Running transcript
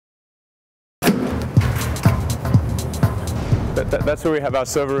That's where we have our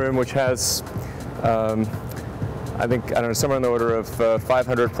server room, which has, I don't know, somewhere in the order of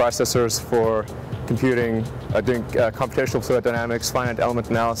 500 processors for computing, doing computational fluid dynamics, finite element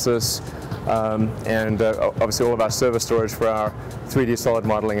analysis, and obviously all of our server storage for our 3D solid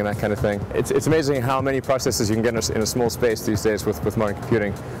modeling and that kind of thing. It's amazing how many processes you can get in a small space these days with modern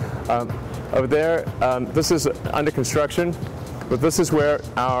computing. Over there, this is under construction, but this is where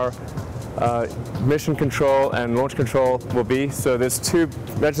our mission control and launch control will be. So there's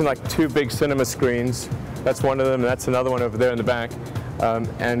imagine like two big cinema screens. That's one of them, and that's another one over there in the back.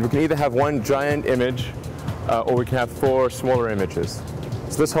 And we can either have one giant image, or we can have 4 smaller images.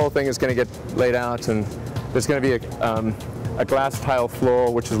 So this whole thing is going to get laid out, and there's going to be a glass tile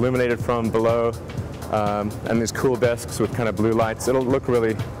floor which is illuminated from below, and these cool desks with kind of blue lights. It'll look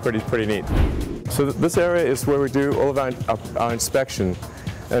really pretty neat. So this area is where we do all of our inspection,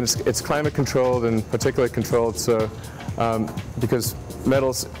 and it's climate controlled and particulate controlled. So because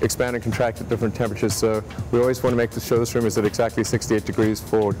metals expand and contract at different temperatures, so we always want to make sure this room is at exactly 68 degrees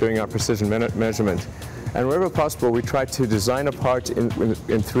for doing our precision measurement. And wherever possible, we try to design a part in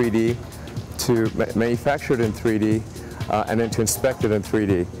 3D, to manufacture it in 3D, and then to inspect it in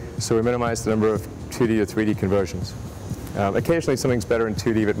 3D. So we minimize the number of 2D to 3D conversions. Occasionally something's better in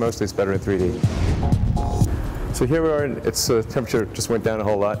 2D, but mostly it's better in 3D. So here we are, and the temperature just went down a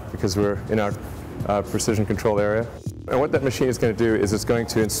whole lot because we're in our precision control area. And what that machine is going to do is it's going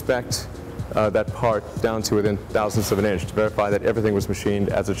to inspect that part down to within thousandths of an inch to verify that everything was machined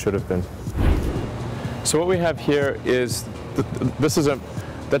as it should have been. So what we have here is, that's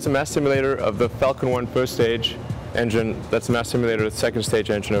a mass simulator of the Falcon 1 first stage engine. That's a mass simulator of the second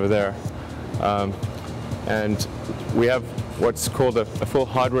stage engine over there. And we have what's called a full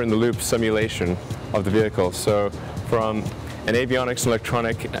hardware-in-the-loop simulation of the vehicle. So from an avionics and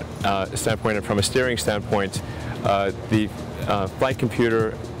electronic standpoint and from a steering standpoint, the flight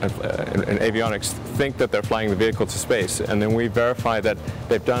computer and avionics think that they're flying the vehicle to space, and then we verify that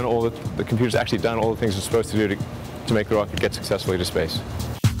they've done the computer's actually done all the things it's supposed to do to make the rocket get successfully to space.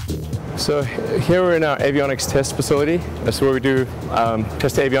 So here we're in our avionics test facility. That's where we do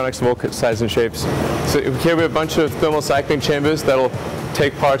test avionics of all sizes and shapes. So here we have a bunch of thermal cycling chambers that'll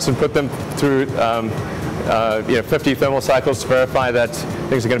take parts and put them through 50 thermal cycles to verify that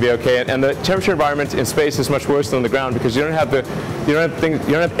things are going to be okay. And the temperature environment in space is much worse than on the ground because you don't have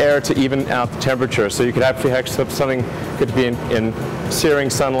air to even out the temperature. So you could actually have something could be in searing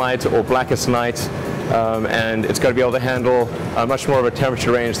sunlight or blackest night, and it's got to be able to handle much more of a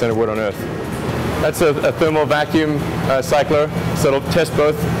temperature range than it would on Earth. That's a thermal vacuum cycler, so it'll test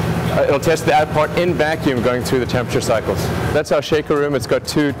both. It'll test that part in vacuum going through the temperature cycles. That's our shaker room. It's got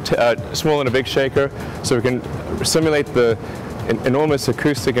two small and a big shaker, so we can simulate the enormous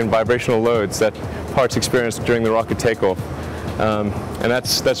acoustic and vibrational loads that parts experience during the rocket takeoff. And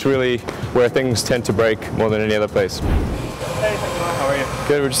that's really where things tend to break more than any other place. Hey, how are you?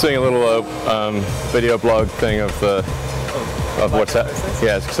 Good. We're just doing a little video blog thing of what's happening.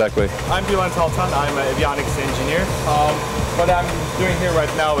 Yes, exactly. I'm Hawthorne. I'm an avionics engineer. What I'm doing here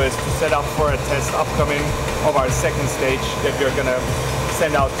right now is to set up for a test upcoming of our second stage that we're going to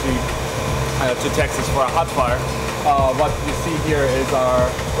send out to Texas for a hot fire. What you see here is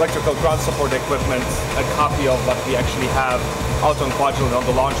our electrical ground support equipment, a copy of what we actually have out on Quadrant on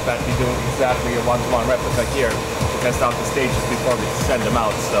the launch pad. We do exactly a one-to-one replica here to test out the stages before we send them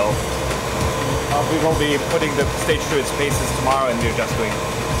out. So we will be putting the stage through its paces tomorrow, and we're just doing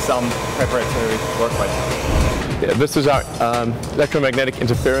some preparatory work right now. Yeah, this is our electromagnetic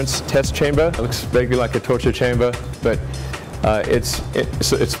interference test chamber. It looks vaguely like a torture chamber, but it's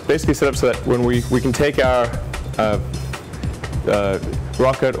basically set up so that when we can take our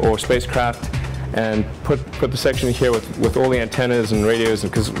rocket or spacecraft and put the section here with all the antennas and radios,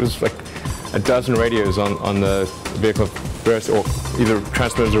 because there's like a dozen radios on the vehicle, or either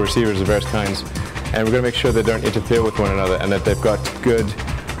transmitters or receivers of various kinds, and we're going to make sure they don't interfere with one another and that they've got good.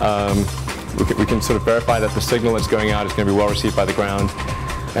 We can sort of verify that the signal that's going out is going to be well received by the ground,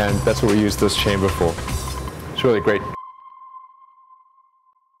 and that's what we use this chamber for. It's really great.